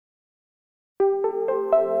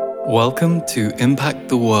Welcome to Impact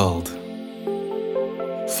the World.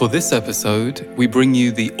 For this episode, we bring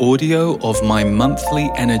you the audio of my monthly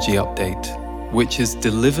energy update, which is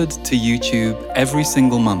delivered to YouTube every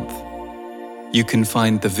single month. You can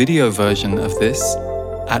find the video version of this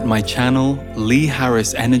at my channel, Lee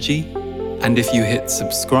Harris Energy, and if you hit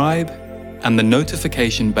subscribe and the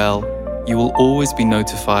notification bell, you will always be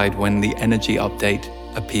notified when the energy update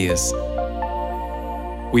appears.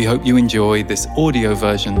 We hope you enjoy this audio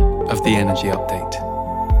version of the energy update.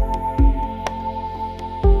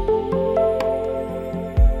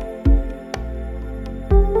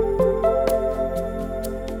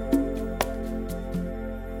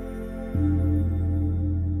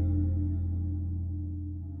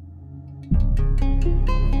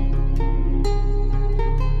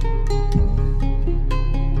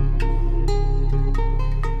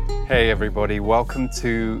 Hey everybody, welcome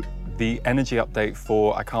to the energy update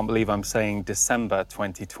for, I can't believe I'm saying December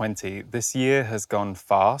 2020. This year has gone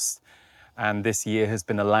fast, and this year has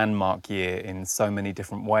been a landmark year in so many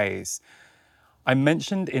different ways. I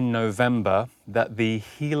mentioned in November that the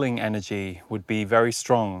healing energy would be very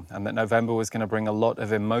strong and that November was going to bring a lot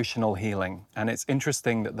of emotional healing. And it's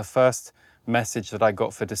interesting that the first message that I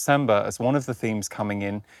got for December as one of the themes coming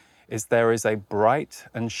in is there is a bright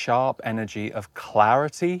and sharp energy of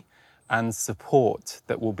clarity and support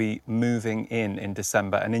that will be moving in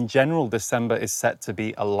December. And in general, December is set to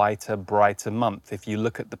be a lighter, brighter month if you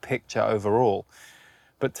look at the picture overall.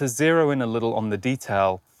 But to zero in a little on the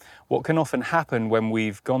detail, what can often happen when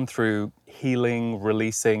we've gone through healing,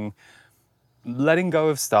 releasing, letting go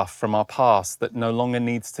of stuff from our past that no longer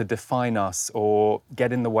needs to define us or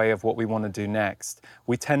get in the way of what we want to do next,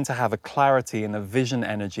 we tend to have a clarity and a vision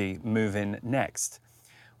energy move in next.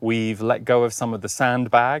 We've let go of some of the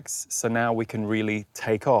sandbags, so now we can really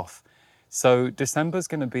take off. So December's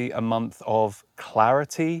going to be a month of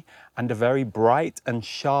clarity and a very bright and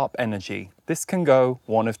sharp energy. This can go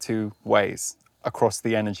one of two ways across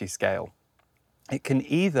the energy scale. It can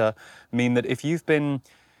either mean that if you've been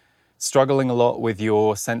struggling a lot with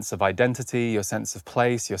your sense of identity, your sense of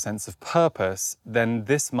place, your sense of purpose, then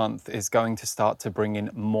this month is going to start to bring in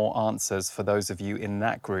more answers for those of you in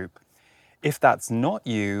that group. If that's not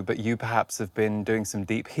you, but you perhaps have been doing some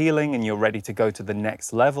deep healing and you're ready to go to the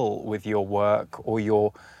next level with your work or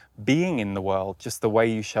your being in the world, just the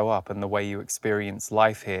way you show up and the way you experience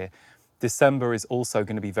life here, December is also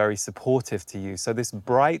going to be very supportive to you. So this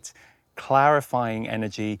bright, clarifying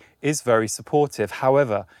energy is very supportive.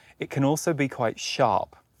 However, it can also be quite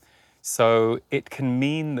sharp. So it can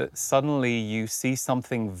mean that suddenly you see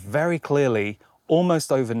something very clearly,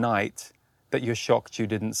 almost overnight, that you're shocked you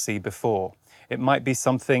didn't see before. It might be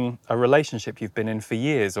something, a relationship you've been in for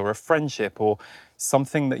years, or a friendship, or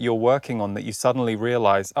something that you're working on that you suddenly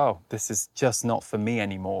realize, oh, this is just not for me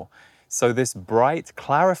anymore. So this bright,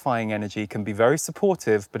 clarifying energy can be very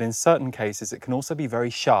supportive, but in certain cases it can also be very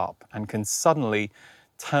sharp and can suddenly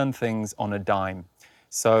turn things on a dime.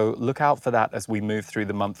 So look out for that as we move through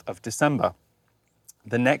the month of December.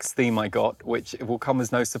 The next theme I got, which will come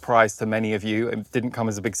as no surprise to many of you, it didn't come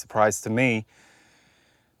as a big surprise to me,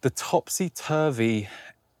 the topsy-turvy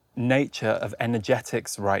nature of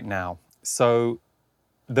energetics right now. So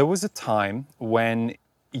there was a time when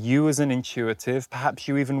you as an intuitive, perhaps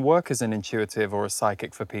you even work as an intuitive or a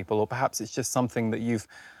psychic for people, or perhaps it's just something that you've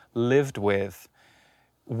lived with,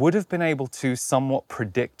 would have been able to somewhat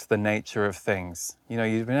predict the nature of things. You know,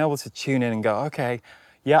 you've been able to tune in and go, okay,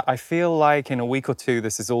 yeah, I feel like in a week or two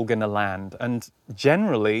this is all going to land. And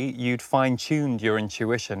generally, you'd fine-tuned your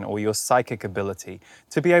intuition or your psychic ability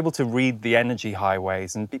to be able to read the energy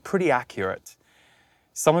highways and be pretty accurate.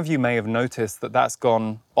 Some of you may have noticed that that's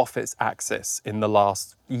gone off its axis in the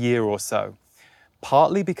last year or so,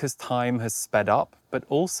 partly because time has sped up, but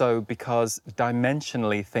also because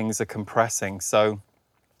dimensionally things are compressing. So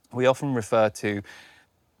we often refer to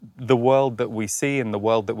the world that we see and the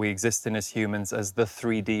world that we exist in as humans as the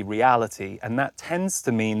 3D reality. And that tends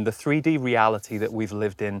to mean the 3D reality that we've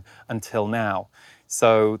lived in until now.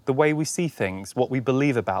 So the way we see things, what we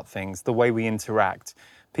believe about things, the way we interact,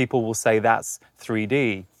 people will say that's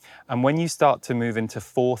 3D. And when you start to move into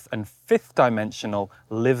fourth and fifth dimensional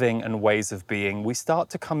living and ways of being, we start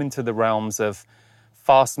to come into the realms of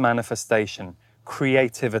fast manifestation,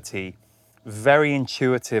 creativity, very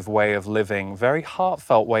intuitive way of living, very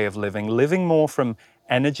heartfelt way of living, living more from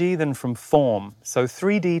energy than from form. So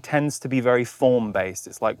 3D tends to be very form-based.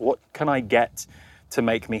 It's like, what can I get to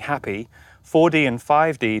make me happy? 4D and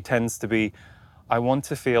 5D tends to be, I want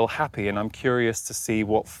to feel happy and I'm curious to see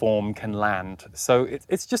what form can land. So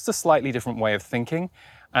it's just a slightly different way of thinking,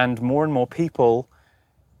 and more people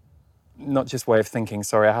not just way of thinking,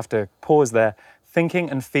 sorry, I have to pause there. Thinking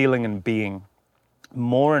and feeling and being.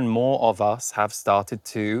 More and more of us have started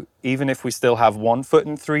to, even if we still have one foot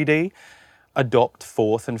in 3D, adopt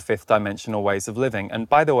fourth and fifth dimensional ways of living. And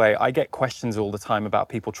by the way, I get questions all the time about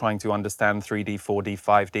people trying to understand 3D, 4D,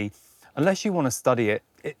 5D. Unless you want to study it,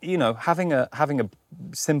 having a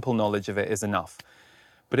simple knowledge of it is enough.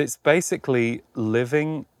 But it's basically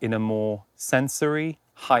living in a more sensory,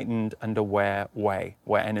 heightened and aware way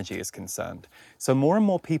where energy is concerned. So more and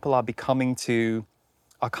more people are coming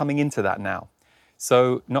into that now.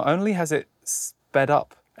 So not only has it sped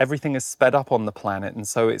up, everything is sped up on the planet, and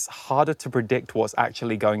so it's harder to predict what's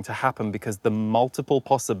actually going to happen because the multiple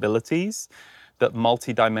possibilities that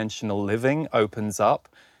multidimensional living opens up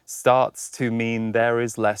starts to mean there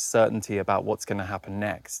is less certainty about what's going to happen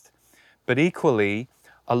next. But equally,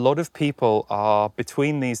 a lot of people are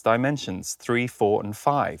between these dimensions, 3, 4, and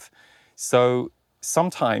 5. So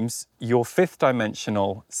sometimes your fifth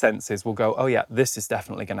dimensional senses will go, oh yeah, this is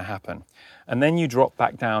definitely going to happen. And then you drop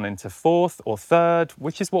back down into fourth or third,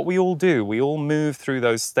 which is what we all do. We all move through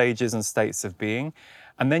those stages and states of being.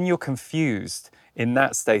 And then you're confused in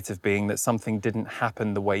that state of being that something didn't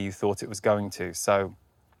happen the way you thought it was going to. So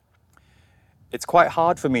it's quite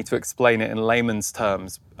hard for me to explain it in layman's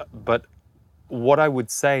terms, but what I would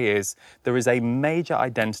say is there is a major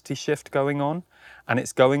identity shift going on, and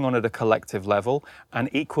it's going on at a collective level. And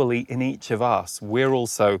equally in each of us, we're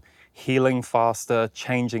also healing faster,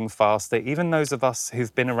 changing faster, even those of us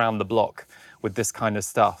who've been around the block with this kind of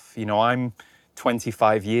stuff. I'm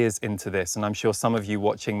 25 years into this, and I'm sure some of you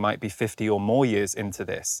watching might be 50 or more years into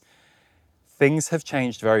this. Things have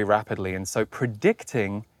changed very rapidly, and so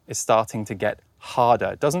predicting is starting to get harder.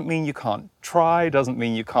 It doesn't mean you can't try, doesn't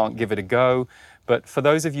mean you can't give it a go, but for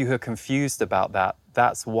those of you who are confused about that,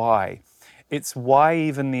 that's why. It's why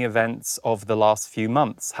even the events of the last few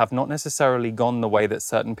months have not necessarily gone the way that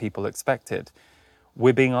certain people expected.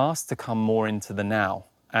 We're being asked to come more into the now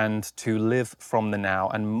and to live from the now,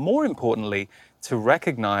 and more importantly, to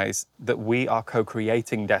recognize that we are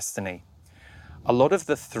co-creating destiny. A lot of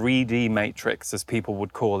the 3D matrix, as people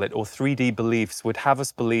would call it, or 3D beliefs would have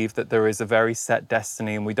us believe that there is a very set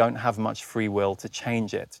destiny and we don't have much free will to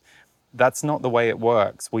change it. That's not the way it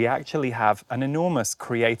works. We actually have an enormous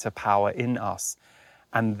creator power in us.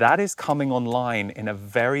 And that is coming online in a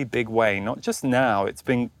very big way, not just now, it's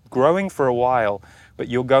been growing for a while, but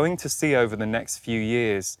you're going to see over the next few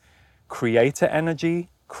years, creator energy,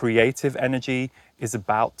 creative energy is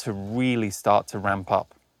about to really start to ramp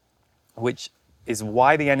up, which is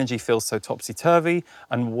why the energy feels so topsy-turvy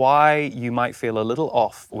and why you might feel a little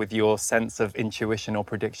off with your sense of intuition or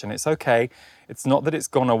prediction. It's okay. It's not that it's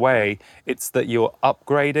gone away. It's that you're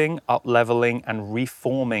upgrading, up-leveling, and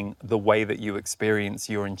reforming the way that you experience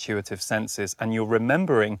your intuitive senses. And you're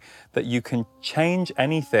remembering that you can change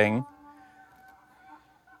anything.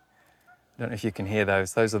 I don't know if you can hear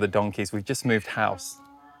those. Those are the donkeys. We've just moved house.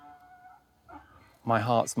 My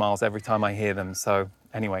heart smiles every time I hear them. So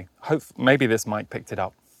anyway, maybe this mic picked it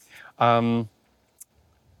up. I've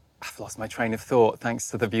lost my train of thought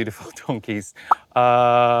thanks to the beautiful donkeys.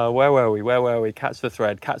 Where were we? Catch the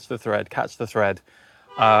thread.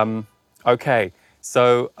 Okay,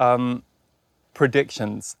 so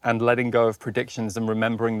predictions and letting go of predictions and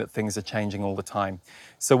remembering that things are changing all the time.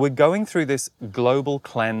 So we're going through this global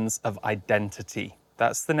cleanse of identity.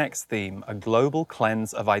 That's the next theme, a global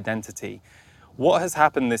cleanse of identity. What has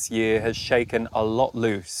happened this year has shaken a lot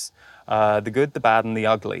loose, the good, the bad, and the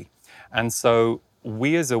ugly. And so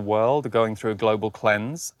we as a world are going through a global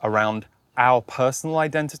cleanse around our personal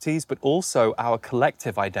identities, but also our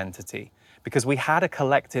collective identity. Because we had a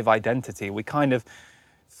collective identity. We kind of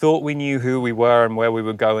thought we knew who we were and where we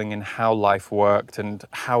were going and how life worked and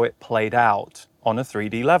how it played out on a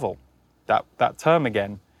 3D level. That term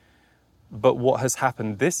again. But what has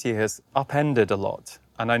happened this year has upended a lot.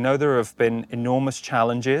 And I know there have been enormous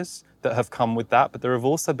challenges that have come with that, but there have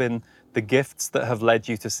also been the gifts that have led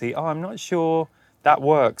you to see, oh, I'm not sure that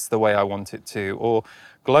works the way I want it to. Or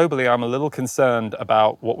globally, I'm a little concerned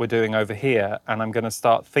about what we're doing over here, and I'm going to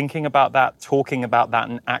start thinking about that, talking about that,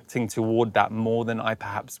 and acting toward that more than I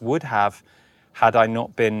perhaps would have had I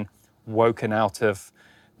not been woken out of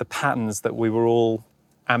the patterns that we were all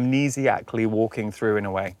amnesiacally walking through in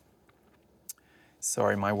a way.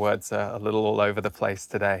 Sorry, my words are a little all over the place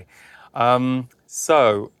today.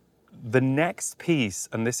 So the next piece,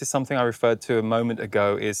 and this is something I referred to a moment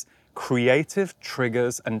ago, is creative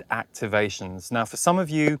triggers and activations. Now, for some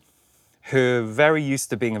of you who are very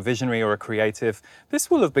used to being a visionary or a creative,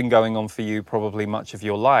 this will have been going on for you probably much of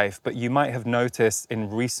your life, but you might have noticed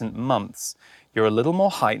in recent months, you're a little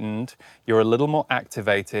more heightened, you're a little more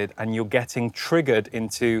activated, and you're getting triggered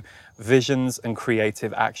into visions and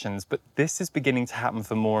creative actions. But this is beginning to happen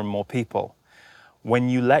for more and more people. When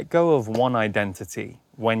you let go of one identity,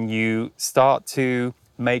 when you start to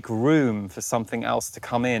make room for something else to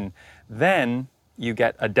come in, then you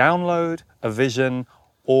get a download, a vision,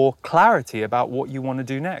 or clarity about what you want to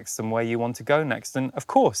do next and where you want to go next. And of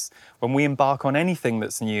course, when we embark on anything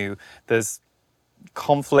that's new, there's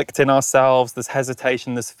conflict in ourselves, there's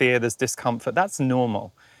hesitation, there's fear, there's discomfort. That's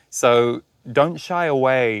normal. So don't shy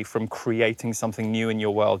away from creating something new in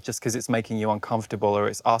your world just because it's making you uncomfortable or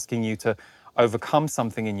it's asking you to overcome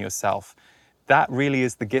something in yourself. That really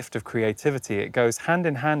is the gift of creativity. It goes hand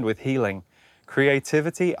in hand with healing.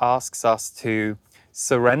 Creativity asks us to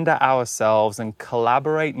surrender ourselves and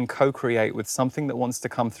collaborate and co-create with something that wants to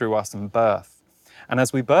come through us and birth. And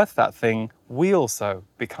as we birth that thing, we also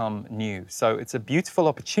become new. So it's a beautiful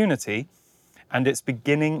opportunity, and it's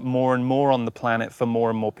beginning more and more on the planet for more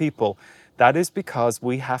and more people. That is because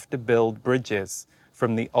we have to build bridges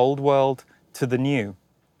from the old world to the new.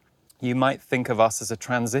 You might think of us as a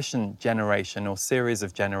transition generation or series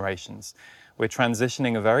of generations. We're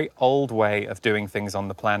transitioning a very old way of doing things on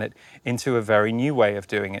the planet into a very new way of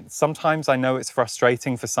doing it. Sometimes I know it's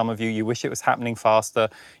frustrating for some of you. You wish it was happening faster.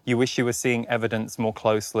 You wish you were seeing evidence more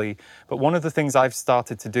closely. But one of the things I've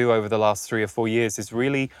started to do over the last 3 or 4 years is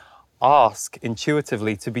really ask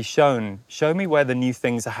intuitively to be shown. Show me where the new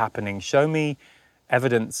things are happening. Show me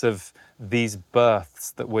evidence of these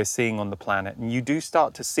births that we're seeing on the planet. And you do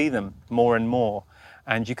start to see them more and more.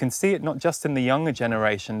 And you can see it not just in the younger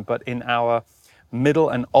generation, but in our middle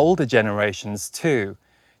and older generations too.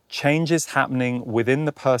 Changes happening within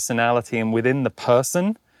the personality and within the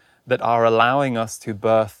person that are allowing us to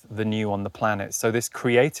birth the new on the planet. So this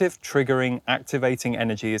creative, triggering, activating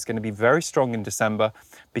energy is going to be very strong in December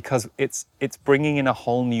because it's bringing in a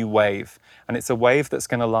whole new wave. And it's a wave that's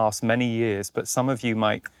going to last many years, but some of you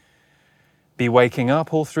might be waking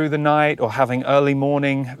up all through the night or having early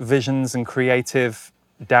morning visions and creative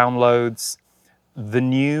downloads. The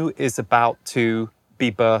new is about to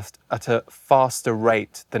be birthed at a faster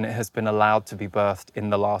rate than it has been allowed to be birthed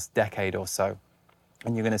in the last decade or so.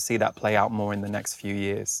 And you're going to see that play out more in the next few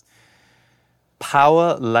years.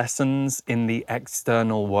 Power lessons in the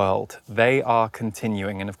external world. They are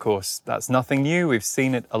continuing. And of course, that's nothing new. We've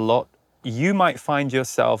seen it a lot. You might find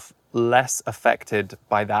yourself less affected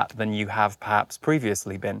by that than you have perhaps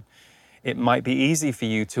previously been. It might be easy for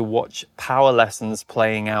you to watch power lessons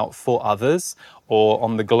playing out for others or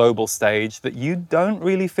on the global stage that you don't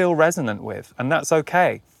really feel resonant with, and that's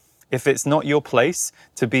okay. If it's not your place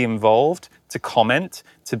to be involved, to comment,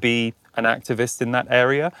 to be an activist in that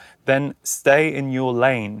area, then stay in your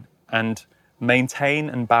lane and maintain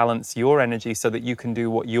and balance your energy so that you can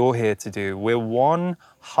do what you're here to do. We're one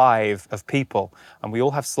hive of people, and we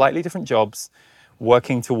all have slightly different jobs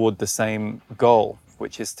working toward the same goal,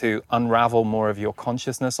 which is to unravel more of your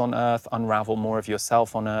consciousness on Earth, unravel more of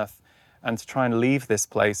yourself on Earth, and to try and leave this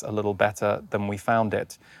place a little better than we found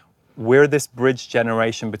it. We're this bridge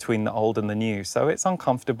generation between the old and the new, so it's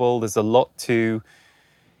uncomfortable. There's a lot to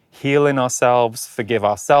heal in ourselves, forgive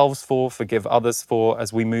ourselves for, forgive others for,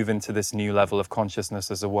 as we move into this new level of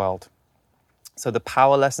consciousness as a world. So the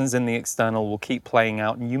power lessons in the external will keep playing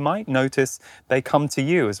out, and you might notice they come to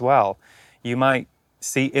you as well. You might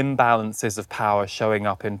see imbalances of power showing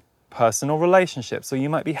up in personal relationships, or you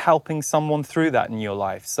might be helping someone through that in your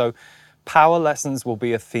life. So power lessons will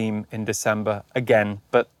be a theme in December again,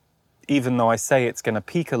 but even though I say it's going to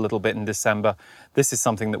peak a little bit in December, this is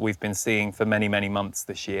something that we've been seeing for many, many months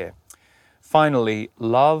this year. Finally,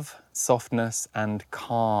 love, softness, and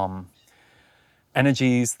calm.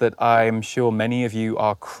 Energies that I'm sure many of you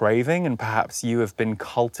are craving, and perhaps you have been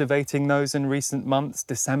cultivating those in recent months.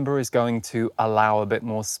 December is going to allow a bit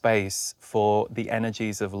more space for the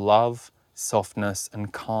energies of love, softness,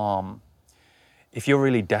 and calm. If you're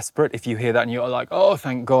really desperate, if you hear that and you're like, oh,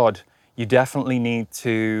 thank God, you definitely need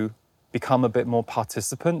to become a bit more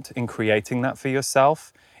participant in creating that for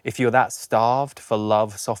yourself. If you're that starved for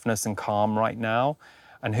love, softness, and calm right now,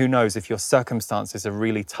 and who knows, if your circumstances are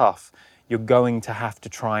really tough, you're going to have to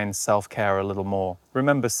try and self-care a little more.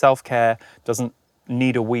 Remember, self-care doesn't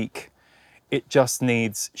need a week. It just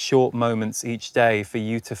needs short moments each day for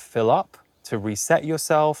you to fill up, to reset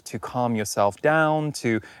yourself, to calm yourself down,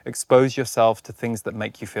 to expose yourself to things that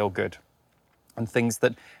make you feel good and things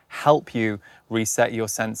that help you reset your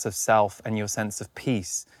sense of self and your sense of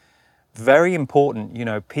peace. Very important, you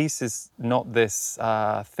know, peace is not this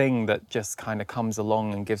thing that just kind of comes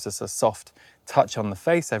along and gives us a soft touch on the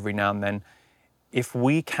face every now and then. If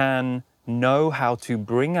we can know how to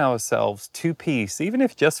bring ourselves to peace, even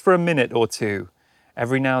if just for a minute or two,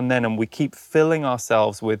 every now and then, and we keep filling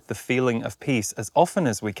ourselves with the feeling of peace as often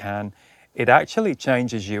as we can, it actually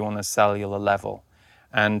changes you on a cellular level.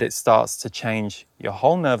 And it starts to change your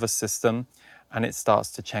whole nervous system, and it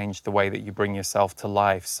starts to change the way that you bring yourself to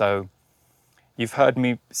life. So you've heard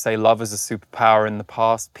me say love is a superpower in the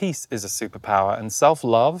past. Peace is a superpower, and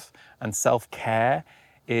self-love and self-care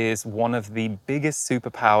is one of the biggest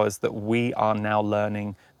superpowers that we are now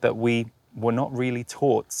learning that we were not really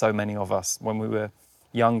taught, so many of us, when we were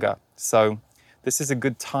younger. So this is a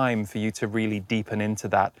good time for you to really deepen into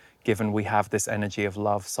that, given we have this energy of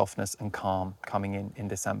love, softness, and calm coming in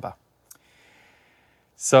December.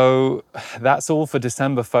 So that's all for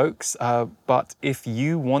December, folks. But if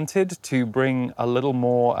you wanted to bring a little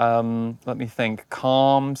more,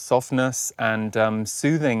 calm, softness, and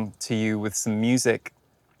soothing to you with some music,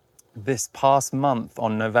 this past month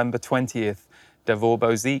on November 20th, Devor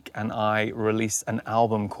Bozique and I released an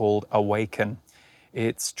album called Awaken.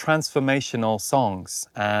 It's transformational songs,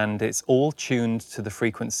 and it's all tuned to the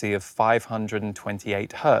frequency of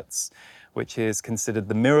 528 hertz, which is considered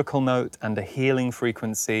the miracle note and a healing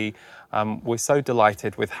frequency. We're so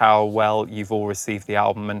delighted with how well you've all received the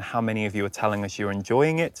album and how many of you are telling us you're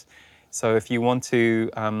enjoying it. So if you want to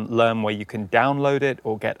learn where you can download it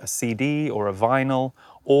or get a CD or a vinyl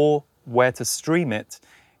or where to stream it,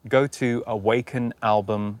 go to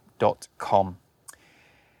awakenalbum.com.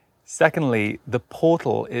 Secondly, The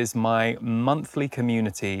Portal is my monthly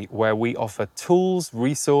community where we offer tools,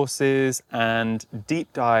 resources, and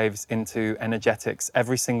deep dives into energetics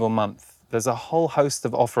every single month. There's a whole host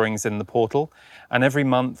of offerings in The Portal, and every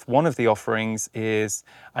month one of the offerings is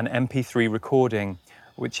an MP3 recording,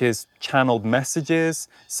 which is channeled messages,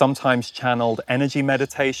 sometimes channeled energy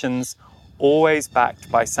meditations, always backed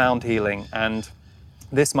by sound healing. And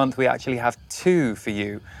this month we actually have two for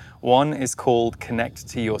you. One is called Connect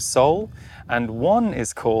to Your Soul, and one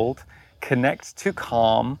is called Connect to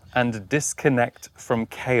Calm and Disconnect from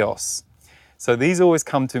Chaos. So these always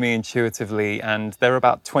come to me intuitively, and they're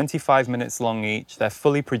about 25 minutes long each. They're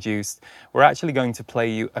fully produced. We're actually going to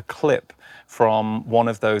play you a clip from one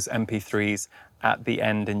of those MP3s at the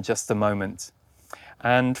end in just a moment.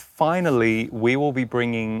 And finally, we will be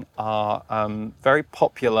bringing our very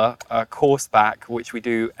popular course back, which we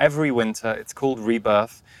do every winter. It's called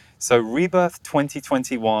Rebirth. So Rebirth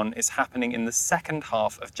 2021 is happening in the second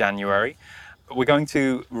half of January. We're going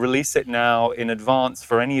to release it now in advance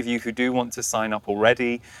for any of you who do want to sign up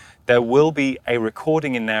already. There will be a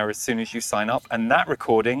recording in there as soon as you sign up, and that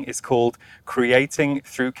recording is called Creating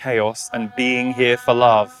Through Chaos and Being Here for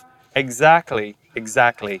Love. Exactly.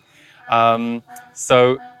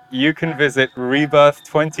 So you can visit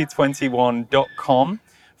rebirth2021.com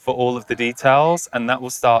for all of the details, and that will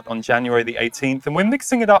start on January the 18th. And we're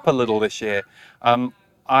mixing it up a little this year.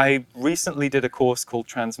 I recently did a course called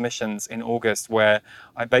Transmissions in August, where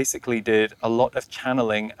I basically did a lot of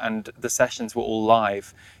channeling, and the sessions were all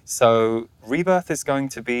live. So Rebirth is going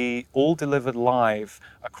to be all delivered live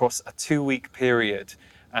across a 2-week period.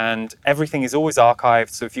 And everything is always archived,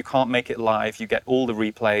 so if you can't make it live, you get all the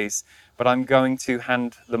replays. But I'm going to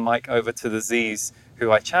hand the mic over to the Z's,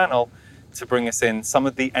 who I channel, to bring us in some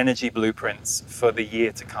of the energy blueprints for the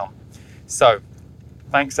year to come. So,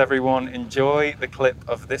 thanks everyone. Enjoy the clip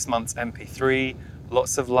of this month's MP3.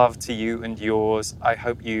 Lots of love to you and yours. I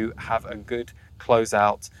hope you have a good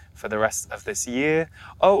closeout for the rest of this year.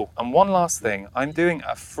 Oh, and one last thing. I'm doing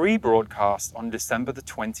a free broadcast on December the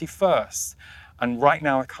 21st. And right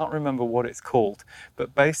now, I can't remember what it's called,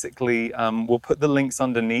 but basically, we'll put the links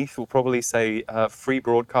underneath. We'll probably say free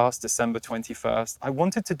broadcast, December 21st. I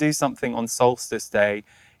wanted to do something on Solstice Day.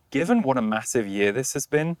 Given what a massive year this has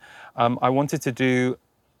been, I wanted to do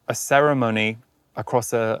a ceremony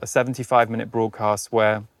across a 75-minute broadcast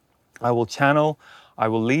where I will channel, I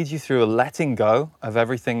will lead you through a letting go of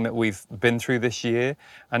everything that we've been through this year,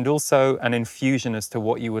 and also an infusion as to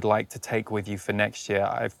what you would like to take with you for next year.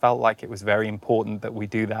 I felt like it was very important that we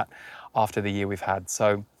do that after the year we've had.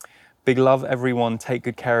 So big love, everyone. Take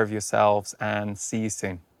good care of yourselves, and see you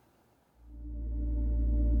soon.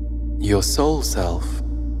 Your soul self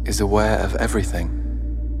is aware of everything,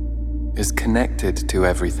 is connected to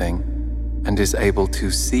everything, and is able to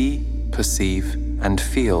see, perceive, and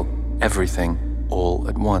feel everything all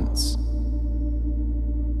at once.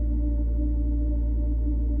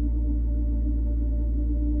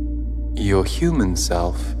 Your human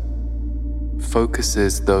self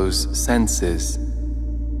focuses those senses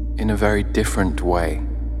in a very different way.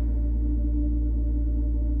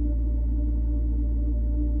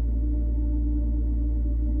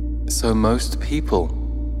 So most people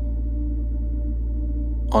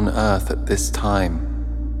on Earth at this time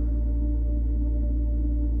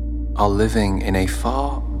are living in a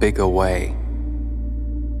far bigger way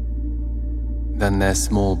than their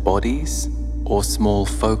small bodies or small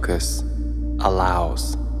focus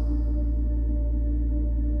allows.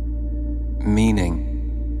 Meaning,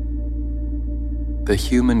 the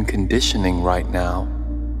human conditioning right now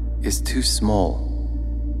is too small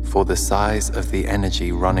for the size of the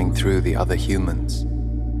energy running through the other humans.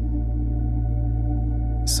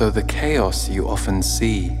 So the chaos you often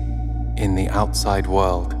see in the outside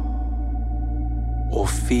world or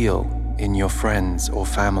feel in your friends or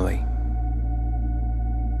family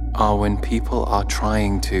are when people are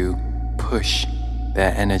trying to push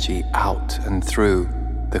their energy out and through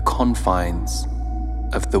the confines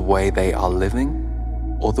of the way they are living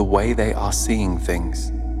or the way they are seeing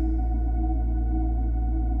things.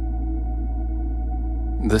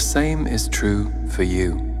 The same is true for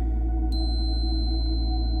you.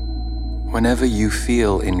 Whenever you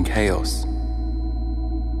feel in chaos,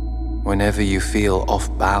 whenever you feel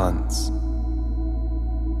off balance,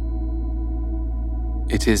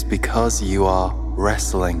 it is because you are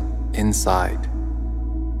wrestling inside,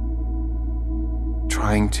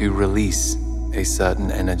 trying to release a certain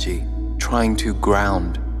energy, trying to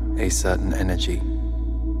ground a certain energy.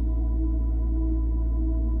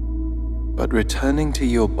 But returning to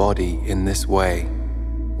your body in this way,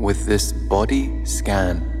 with this body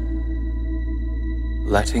scan,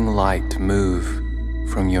 letting light move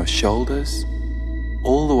from your shoulders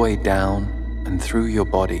all the way down and through your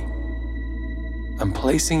body, and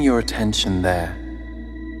placing your attention there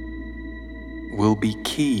will be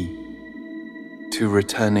key to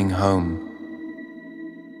returning home